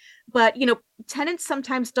of it. But, tenants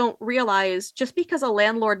sometimes don't realize just because a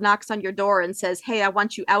landlord knocks on your door and says, hey, I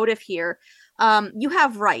want you out of here, you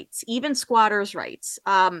have rights, even squatters' rights.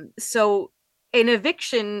 So an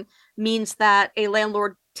eviction means that a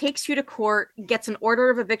landlord takes you to court, gets an order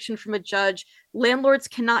of eviction from a judge. Landlords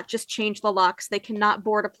cannot just change the locks. They cannot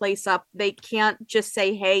board a place up. They can't just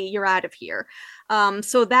say, hey, you're out of here.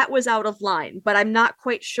 So that was out of line, but I'm not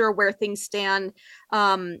quite sure where things stand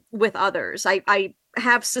with others. I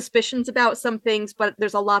have suspicions about some things, but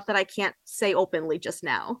there's a lot that I can't say openly just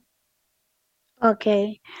now.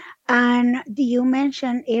 Okay. And you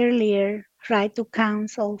mentioned earlier right to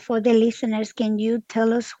counsel. For the listeners, can you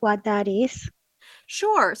tell us what that is?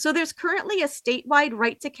 Sure. So there's currently a statewide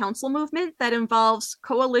right to counsel movement that involves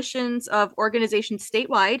coalitions of organizations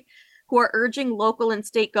statewide who are urging local and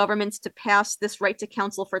state governments to pass this right to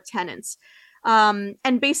counsel for tenants.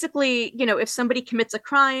 And basically, if somebody commits a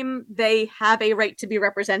crime, they have a right to be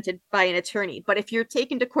represented by an attorney. But if you're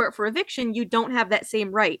taken to court for eviction, you don't have that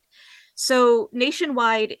same right. So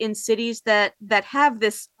nationwide, in cities that have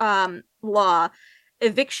this law,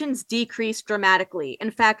 evictions decrease dramatically.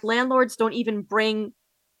 In fact, landlords don't even bring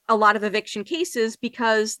a lot of eviction cases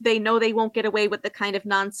because they know they won't get away with the kind of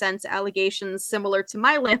nonsense allegations similar to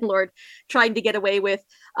my landlord trying to get away with.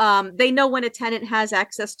 They know when a tenant has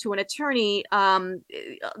access to an attorney,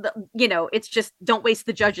 it's just don't waste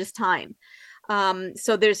the judge's time.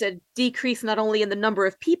 So there's a decrease not only in the number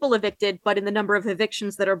of people evicted, but in the number of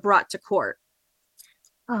evictions that are brought to court.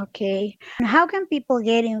 Okay. And how can people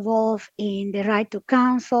get involved in the right to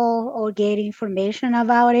counsel or get information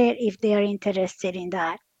about it if they are interested in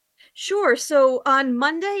that? Sure. So on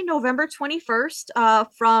Monday, November 21st,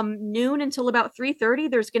 from noon until about 3:30,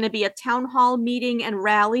 there's going to be a town hall meeting and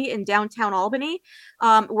rally in downtown Albany.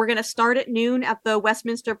 We're going to start at noon at the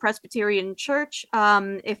Westminster Presbyterian Church.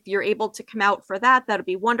 If you're able to come out for that, that'd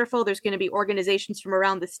be wonderful. There's going to be organizations from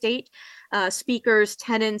around the state, speakers,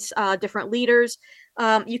 tenants, different leaders.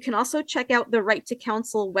 You can also check out the Right to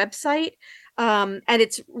Counsel website. And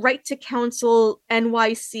it's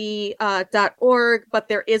righttocounselnyc.org, but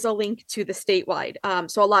there is a link to the statewide.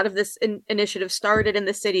 So a lot of this initiative started in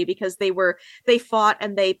the city because they fought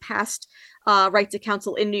and they passed right to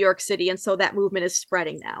counsel in New York City. And so that movement is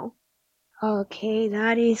spreading now. Okay,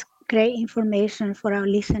 that is great information for our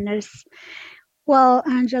listeners. Well,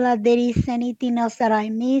 Angela, there is anything else that I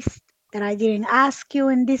missed that I didn't ask you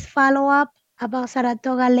in this follow-up about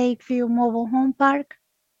Saratoga Lakeview Mobile Home Park?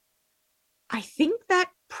 I think that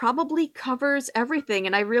probably covers everything.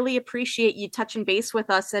 And I really appreciate you touching base with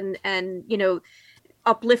us and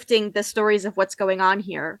uplifting the stories of what's going on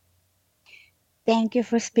here. Thank you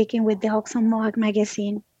for speaking with the Hawks and Mohawk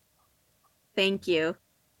magazine. Thank you.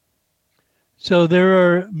 So there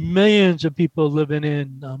are millions of people living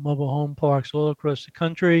in mobile home parks all across the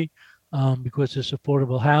country because it's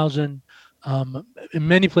affordable housing. In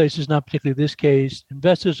many places, not particularly this case,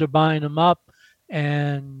 investors are buying them up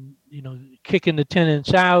and kicking the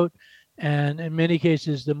tenants out, and in many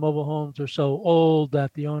cases the mobile homes are so old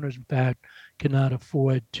that the owners in fact cannot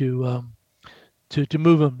afford to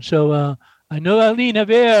move them. So I know Aline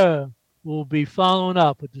Javier will be following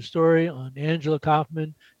up with the story on Angela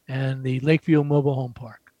Kaufman and the Lakeview Mobile Home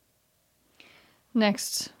Park.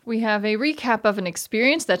 Next, we have a recap of an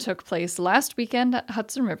experience that took place last weekend at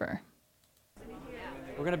Hudson River.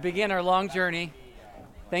 We're going to begin our long journey.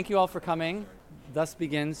 Thank you all for coming. Thus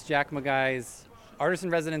begins Jack Magai's Artist in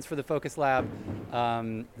Residence for the Focus Lab,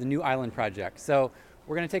 the New Island Project. So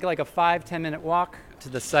we're going to take like a 5-10 minute walk to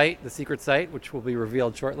the site, the secret site, which will be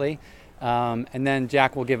revealed shortly. And then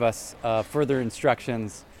Jack will give us further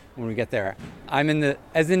instructions when we get there. I'm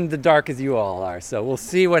as in the dark as you all are, so we'll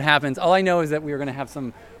see what happens. All I know is that we are going to have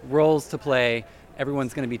some roles to play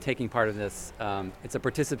everyone's going to be taking part in this. It's a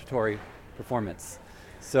participatory performance.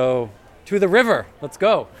 So, to the river, let's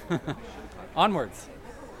go. Onwards.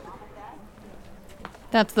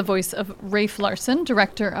 That's the voice of Rafe Larson,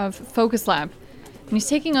 director of Focus Lab. And he's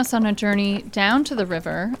taking us on a journey down to the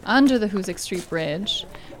river, under the Hoosick Street Bridge,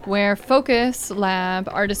 where Focus Lab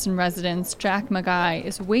artist-in-residence Jack Magai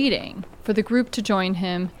is waiting for the group to join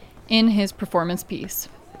him in his performance piece.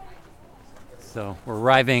 So we're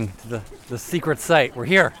arriving to the secret site. We're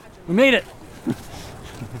here. We made it.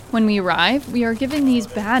 When we arrive, we are given these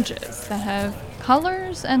badges that have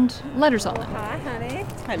colors and letters on them. Hi, honey.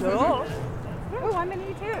 Hello. Oh, I'm an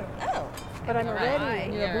E too. Oh. But I'm a red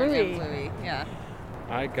E. You're a blue E. Yeah.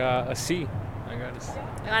 I got a C. I got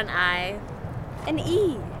an I. An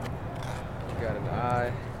E. got an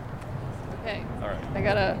I. Okay. All right. I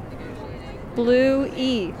got a blue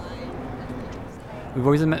E.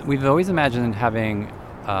 We've always imagined having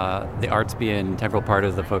the arts be an integral part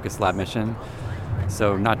of the Focus Lab mission.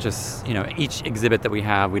 So not just, each exhibit that we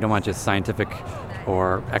have, we don't want just scientific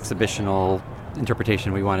or exhibitional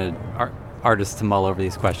interpretation. We wanted artists to mull over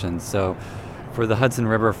these questions. So for the Hudson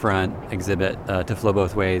Riverfront exhibit, To Flow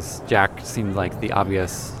Both Ways, Jack seemed like the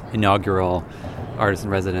obvious inaugural artist in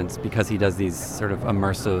residence because he does these sort of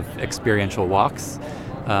immersive experiential walks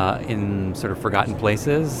in sort of forgotten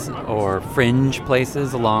places or fringe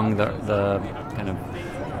places along the kind of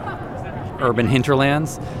urban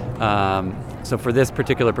hinterlands. So for this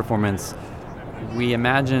particular performance, we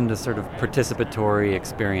imagined a sort of participatory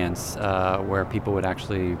experience where people would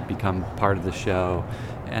actually become part of the show.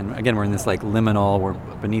 And again, we're in this liminal, we're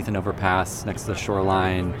beneath an overpass next to the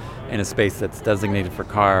shoreline in a space that's designated for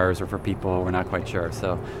cars or for people, we're not quite sure.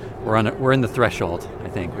 So we're in the threshold, I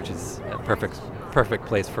think, which is a perfect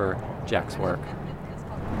place for Jack's work.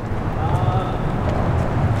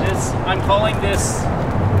 I'm calling this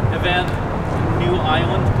event New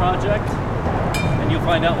Island Project, and you'll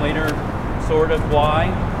find out later sort of why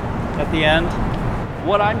at the end.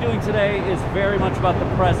 What I'm doing today is very much about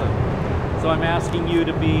the present. So I'm asking you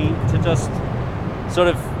to just sort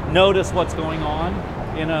of notice what's going on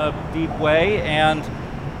in a deep way. And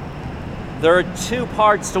there are two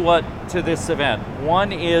parts to this event.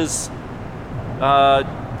 One is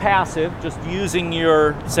passive, just using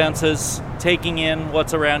your senses, taking in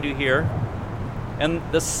what's around you here. And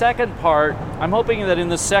the second part, I'm hoping that in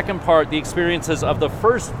the second part, the experiences of the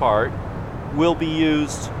first part will be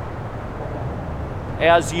used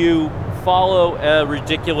as you follow a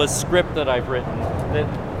ridiculous script that I've written that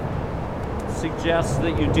suggests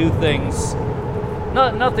that you do things,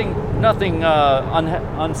 nothing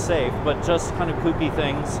unsafe, but just kind of kooky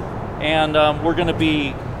things. And we're going to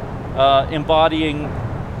be embodying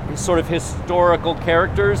sort of historical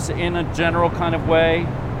characters in a general kind of way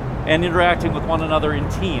and interacting with one another in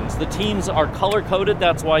teams. The teams are color-coded,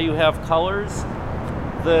 that's why you have colors.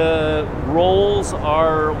 The roles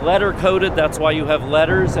are letter-coded, that's why you have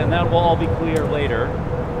letters, and that will all be clear later.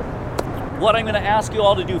 What I'm going to ask you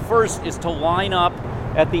all to do first is to line up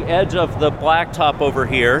at the edge of the blacktop over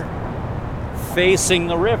here, facing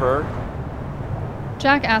the river.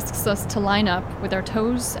 Jack asks us to line up with our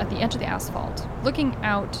toes at the edge of the asphalt, looking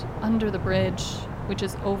out under the bridge, which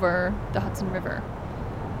is over the Hudson River.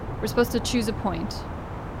 We're supposed to choose a point,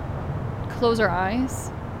 close our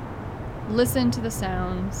eyes, listen to the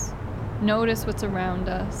sounds, notice what's around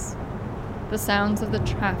us, the sounds of the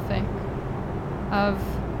traffic, of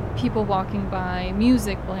people walking by,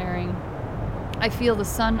 music blaring. I feel the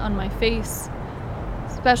sun on my face,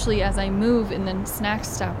 especially as I move in the snack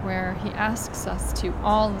stop where he asks us to,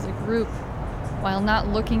 all as a group, while not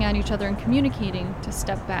looking at each other and communicating, to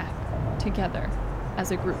step back together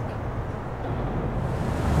as a group.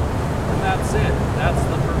 And that's it. That's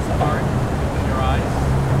the first part. Open your eyes.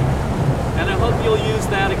 And I hope you'll use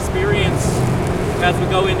that experience as we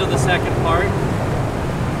go into the second part.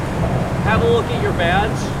 Have a look at your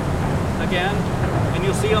badge again, and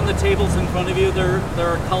you'll see on the tables in front of you there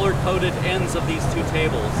are color-coded ends of these two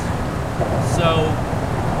tables. So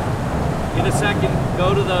in a second,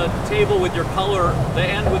 go to the table with your color, the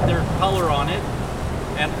end with your color on it,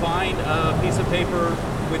 and find a piece of paper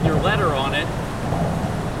with your letter on it,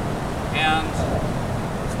 and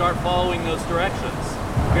start following those directions.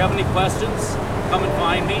 If you have any questions, come and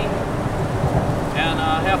find me, and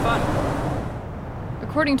have fun.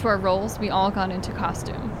 According to our roles, we all got into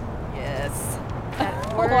costume. Yes.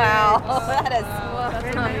 Wow, that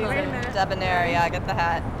is debonair. Yeah, I got the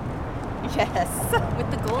hat. Yes.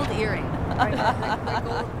 With the gold earring.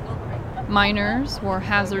 Miners wore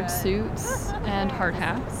hazard suits and hard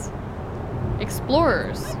hats.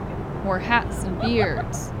 Explorers wore hats and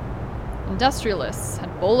beards. Industrialists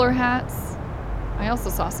had bowler hats. I also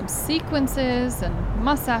saw some sequences and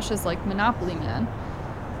mustaches like Monopoly Man.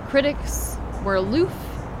 Critics were aloof,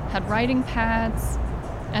 had writing pads,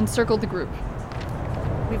 and circled the group.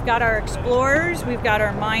 We've got our explorers, we've got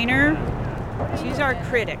our miner. She's our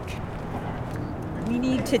critic. We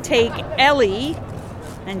need to take Ellie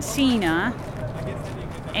and Sina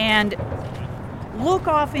and look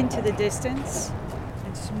off into the distance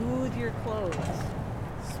and smooth your clothes.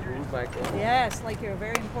 Smooth my clothes? Yes, like you're a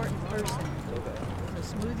very important person. So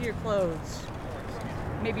smooth your clothes.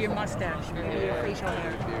 Maybe your mustache, maybe your facial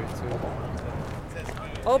hair.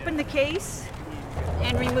 Open the case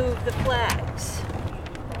and remove the flags.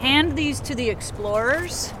 Hand these to the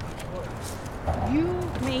explorers. You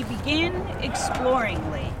may begin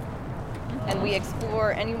exploringly. And we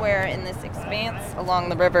explore anywhere in this expanse along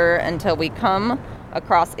the river until we come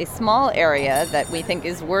across a small area that we think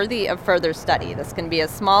is worthy of further study. This can be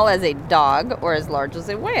as small as a dog or as large as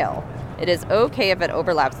a whale. It is okay if it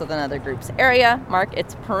overlaps with another group's area. Mark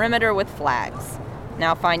its perimeter with flags.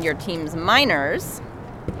 Now find your team's miners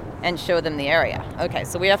and show them the area. Okay,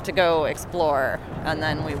 so we have to go explore, and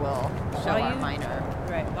then we will show our miner.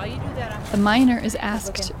 Right, while you do that, The miner is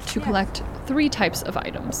asked to collect 3 types of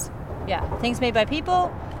items. Yeah, things made by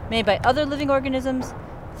people, made by other living organisms,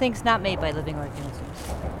 things not made by living organisms.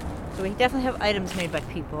 So we definitely have items made by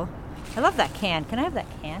people. I love that can. Can I have that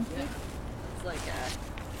can? It's like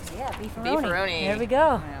Yeah, beefaroni. beefaroni. There we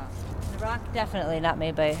go. The rock definitely not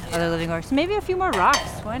made by other living organisms. Maybe a few more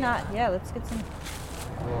rocks. Why not? Yeah, let's get some.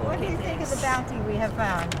 What do you think of the bounty we have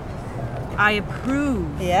found? I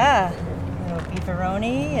approve. Yeah. A little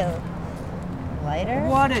beefaroni, a lighter.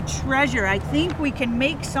 What a treasure. I think we can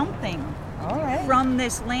make something from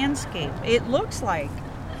this landscape. It looks like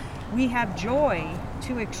we have joy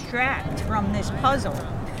to extract from this puzzle.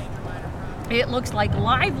 It looks like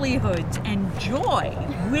livelihoods and joy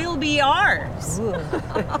will be ours. Ooh.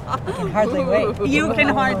 I can hardly wait. You can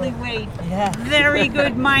hardly wait. Yeah. Very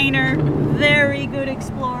good miner, very good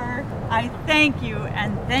explorer. I thank you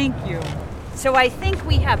and thank you. So I think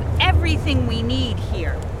we have everything we need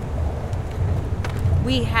here.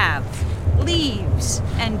 We have leaves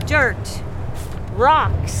and dirt,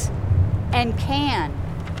 rocks and can,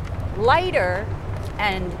 lighter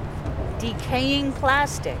and decaying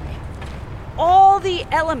plastic. All the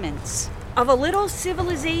elements of a little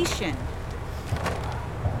civilization.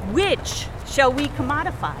 Which shall we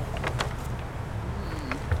commodify?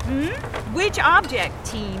 Which object,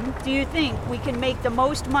 team, do you think we can make the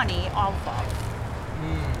most money off of?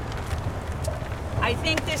 I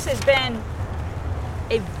think this has been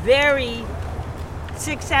a very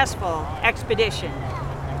successful expedition.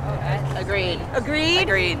 Agreed. Agreed?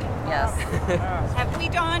 Agreed, yes. Have we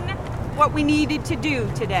done what we needed to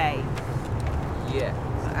do today? Yeah.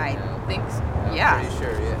 I think so. I'm pretty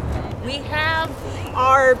sure, yeah. We have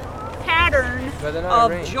our pattern But they're not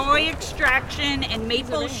of arranged. joy extraction and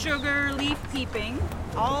maple sugar leaf peeping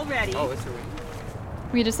all ready. Oh, it's a ring.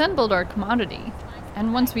 We'd assembled our commodity,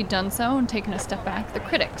 and once we'd done so and taken a step back, the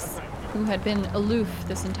critics, who had been aloof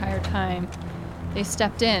this entire time, they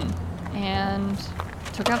stepped in and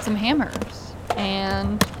took out some hammers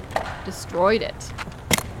and destroyed it.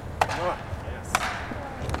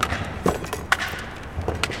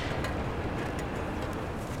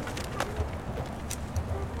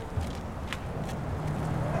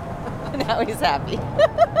 Now he's happy.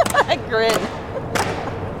 Grin.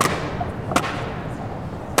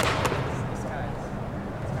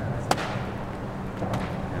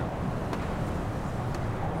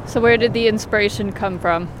 So where did the inspiration come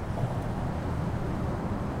from?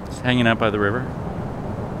 Just hanging out by the river.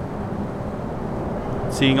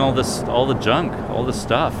 Seeing all the junk, all the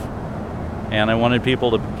stuff. And I wanted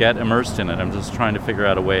people to get immersed in it. I'm just trying to figure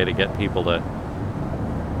out a way to get people to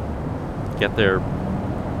get their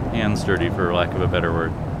hands dirty, for lack of a better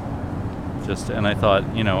word. And I thought,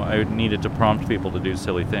 I needed to prompt people to do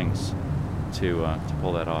silly things to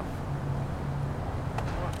pull that off.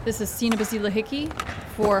 This is Sina Basila Hickey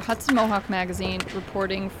for Hudson Mohawk Magazine,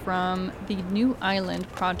 reporting from the New Island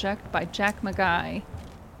Project by Jack McGuy.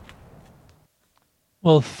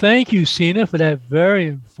 Well, thank you, Sina, for that very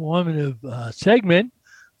informative segment.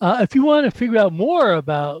 If you want to figure out more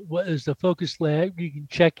about what is the Focus Lab, you can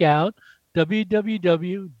check out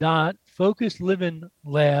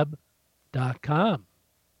www.focuslivingLab.com.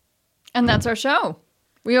 And that's our show.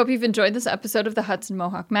 We hope you've enjoyed this episode of the Hudson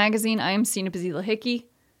Mohawk Magazine. I am Sina Basila Hickey.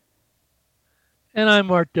 And I'm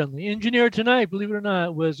Mark Dunley. Engineer tonight, believe it or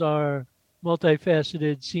not, was our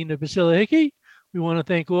multifaceted Sina Basila Hickey. We want to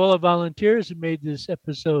thank all our volunteers who made this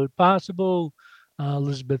episode possible.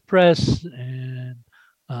 Elizabeth Press and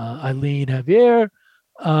Eileen Javier.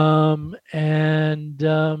 And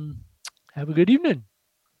have a good evening.